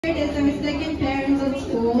As our second parents at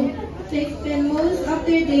school, they spend most of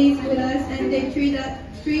their days with us and they treat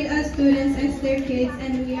us students as their kids,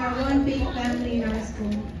 and we are one big family in our school.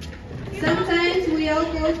 Sometimes we all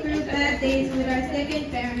go through bad days with our second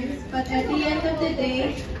parents, but at the end of the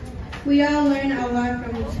day, we all learn a lot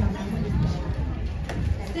from each other.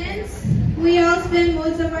 Since we all spend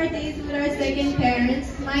most of our days with our second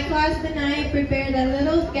parents, my class and I prepared a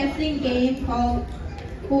little guessing game called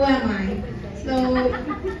Who Am I? So,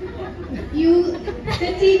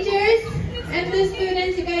 the teachers and the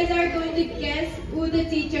students, you guys are going to guess who the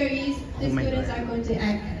teacher is. The students are going to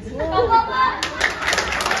act as.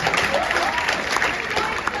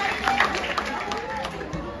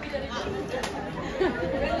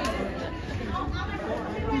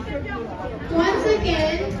 Once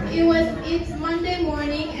again, it's Monday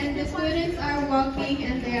morning and the students are walking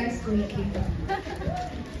and they are sleeping.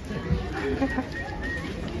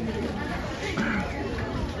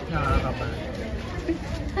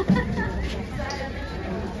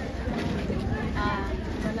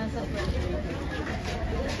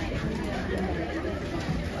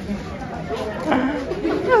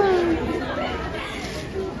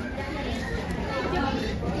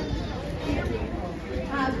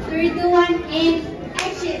 Three, two, one, and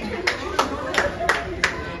action!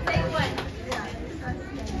 Take one.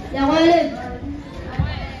 Ya Walid.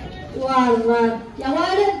 Warat. Ya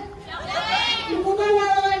Walid. Yung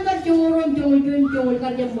kumawawan ka jol ka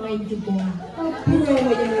niya main juga. Puro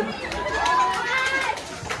mo yan.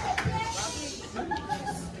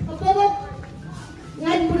 Apa?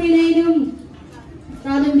 Ngan puri na inum.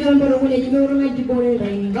 Radom jol baru mulai jadi orang ngaji boleh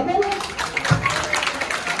lain. Apa?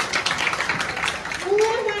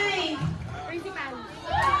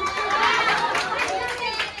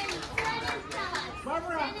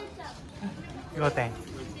 Gote.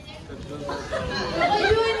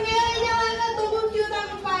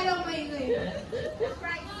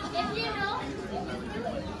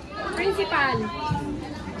 Principal.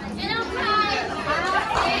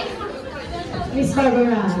 Miss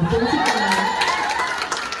Barbara, principal.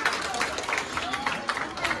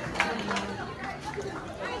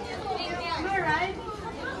 No, right?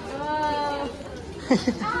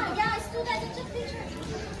 Yeah, students.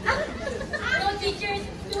 No teachers,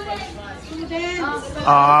 students. Cancel.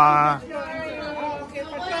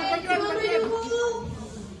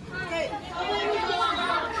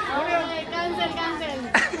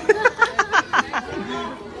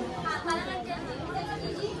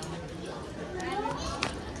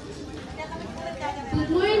 Good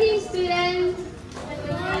morning, students.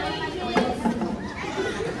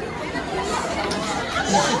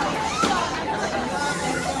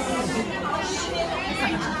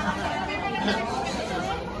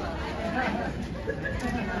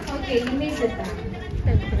 Okay, you may sit down.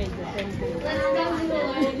 Let's now do the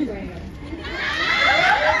Lord's Prayer.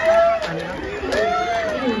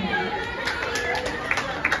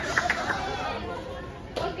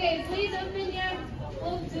 Okay, please open your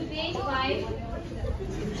book to page 5.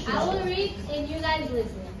 I will read and you guys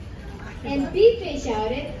listen. And Pipe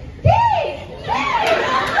shouted, Pig!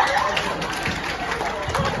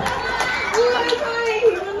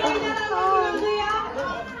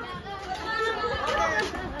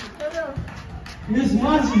 Miss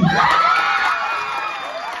Marcy.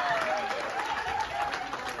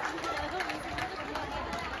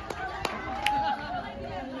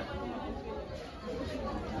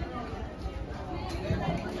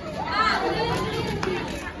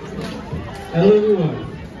 Hello everyone.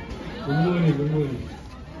 Good morning.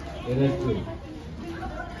 Yeah, that's good.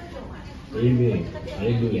 Amen.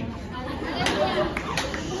 Hallelujah.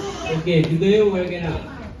 Okay, today we're gonna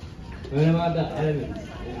learn about the elements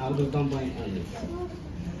and how to combine elements.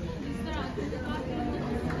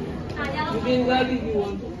 You can write if you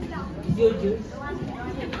want to. It's your choice.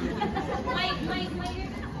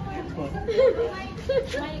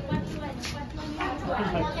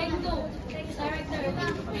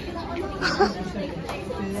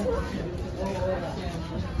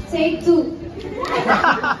 Take 2.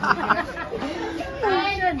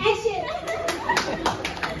 Action!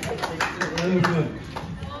 Hello everyone.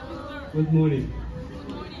 Good morning.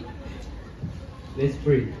 Let's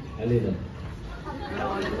pray a little.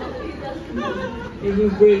 If you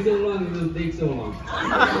pray so long, it will take so long.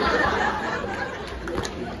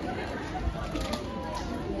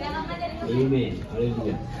 Amen.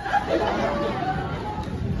 Hallelujah.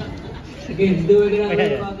 Okay, today we're gonna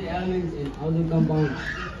learn about the elements and how to compound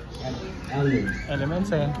elements.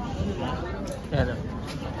 Elements eh.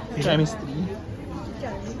 Chemistry.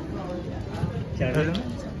 Elements.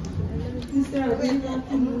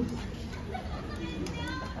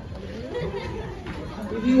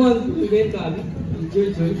 If you want to get Kali, it's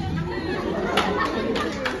your choice.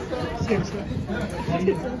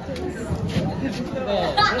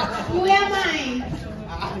 Who am I?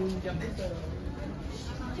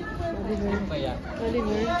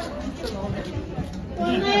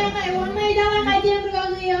 Huwag na ilang kay Jim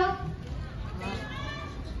Romeo.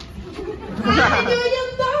 Yun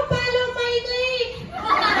ba? Palo may ito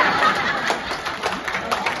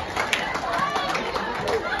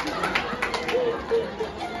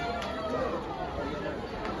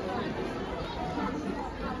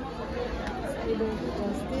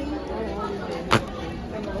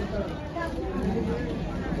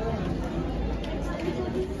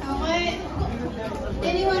Okay.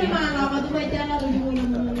 Anyone makakatubay dyan na rin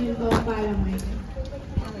yung bawang pala may.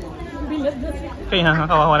 Kaya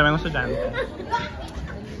kawawa naman yung estudyante.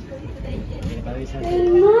 Good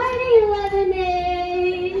morning, 11A.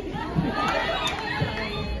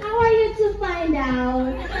 How are you to find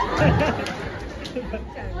out?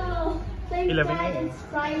 Oh, thank 11A. God it's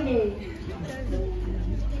Friday.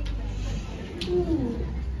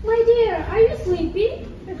 My dear, are you sleepy?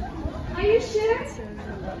 Are you sure?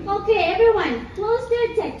 Okay, everyone, close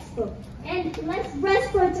your textbook and let's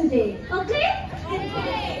rest for today, okay?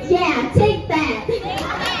 Yeah, take that.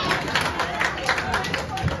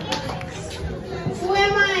 Who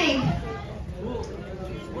am I?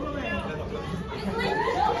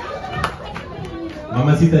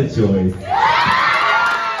 Mamacita Joyce.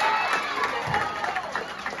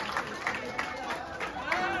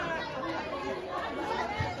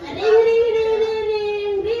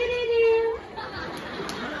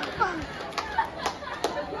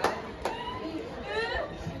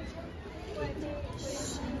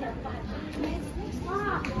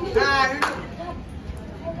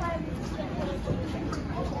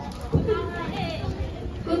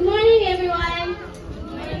 Good morning, everyone.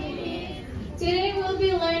 Today we'll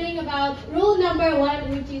be learning about rule number 1,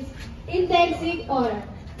 which is indexing order.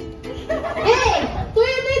 Hey!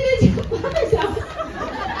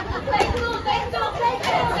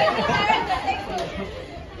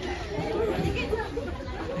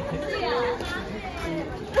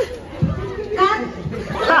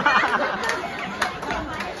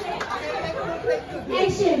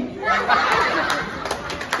 Action!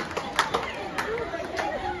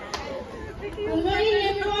 Good morning,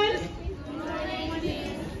 everyone.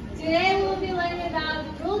 Today we'll be learning about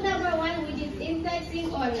rule number 1, which is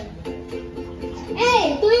indexing order.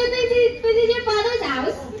 Hey, do you think this is your father's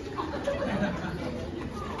house?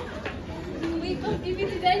 We don't give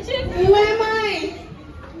it attention. Who am I?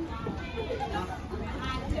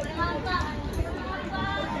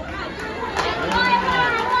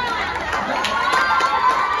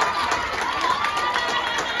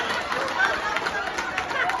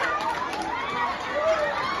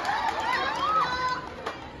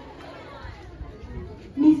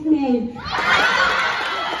 Miss May.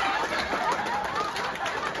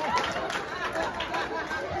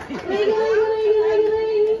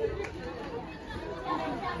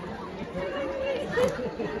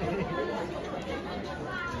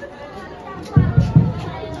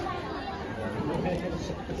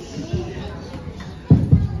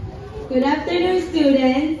 Good afternoon,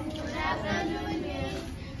 students.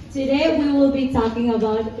 Today we will be talking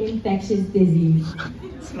about infectious disease.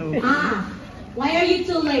 Why are you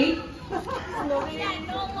too late? I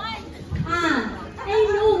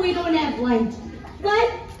know we don't have lunch,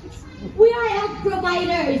 but we are health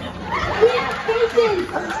providers. We have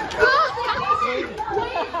patients.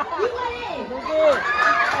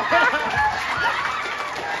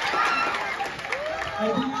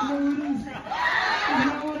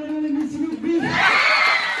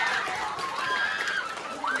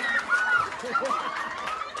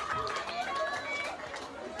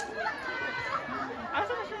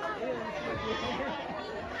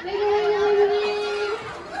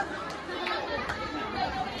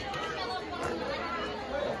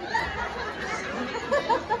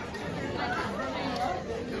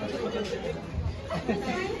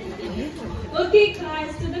 Okay,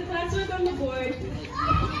 class, to the classwork on the board.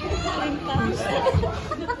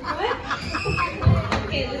 What?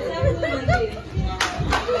 Okay, let's have a movie.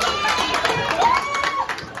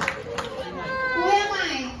 Who am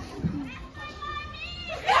I?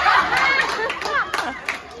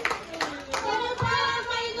 Bawang pala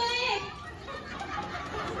may ito eh.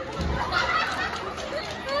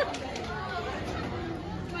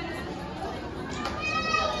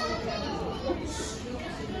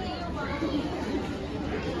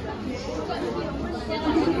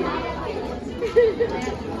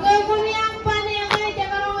 Huwag mo niyang panay ako eh. Diyan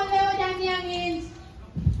ako maglawa dyan niyang ins.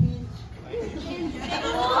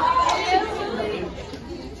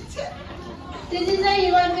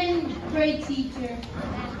 Great teacher.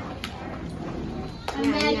 A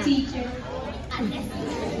mad teacher.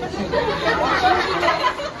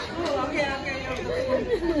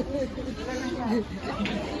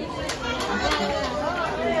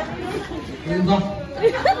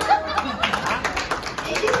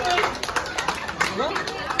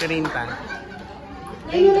 Green pa.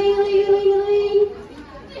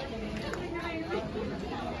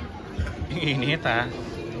 Init ah.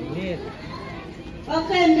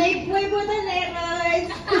 Okay, make way for the letters.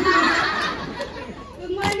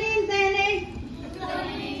 Good morning, Danny.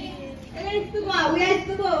 Let's go. We have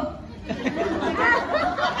to go.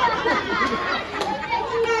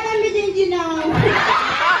 I'm not a meeting, you know.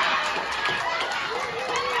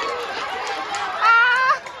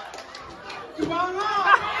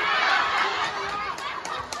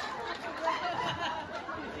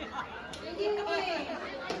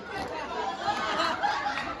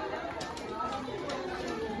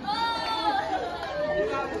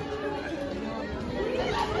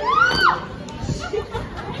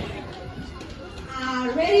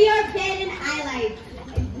 Ready your pen and highlight.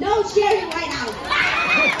 No sharing right now.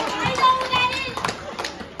 I don't get it.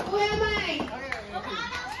 Who am I?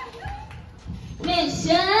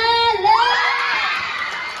 Michelle.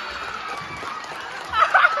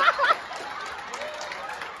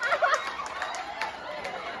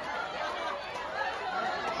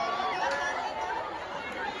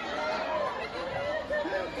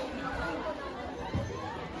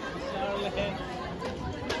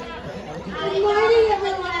 Good morning,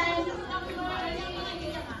 everyone.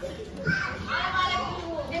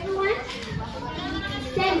 Everyone,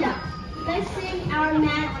 stand up. Let's sing our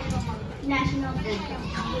national anthem.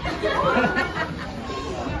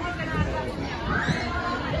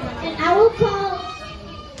 And I will call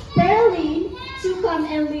Pearline to come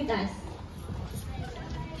and lead us.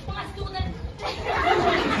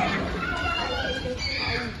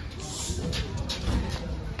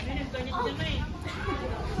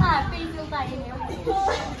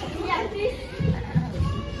 Yeah, please.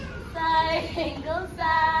 Side, angle,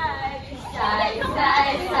 side, side,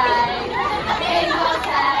 side, side, angle,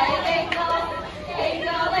 side, angle,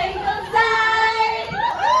 angle, angle, side.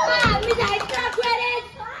 Miss, I stop credit.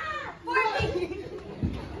 For me.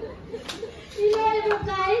 You know,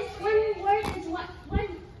 guys, one word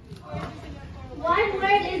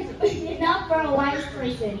is enough for a wise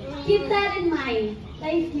person. Keep that in mind.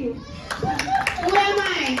 Thank you. Who am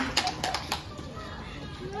I?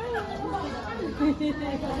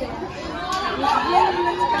 Victoria.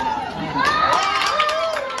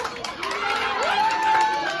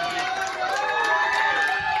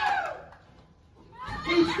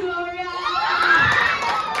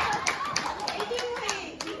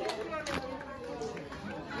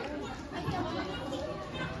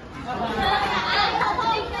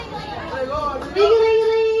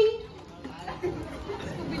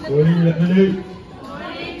 Morning.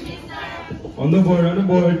 On the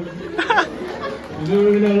board. Today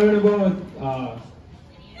we're going to learn about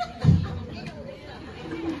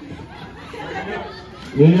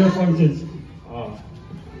linear functions.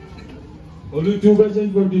 Only 2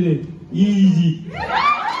 questions for today. Easy.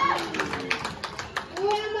 Who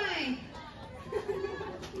am I?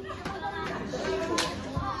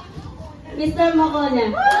 Mr. Makola.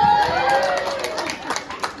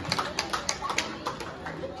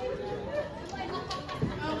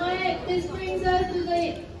 Okay, this brings us to the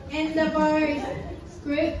end of our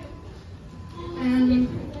script and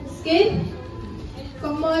skit.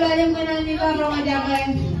 Kung maulalim ka na, di ba, mga jakan?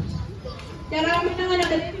 Tara kami naman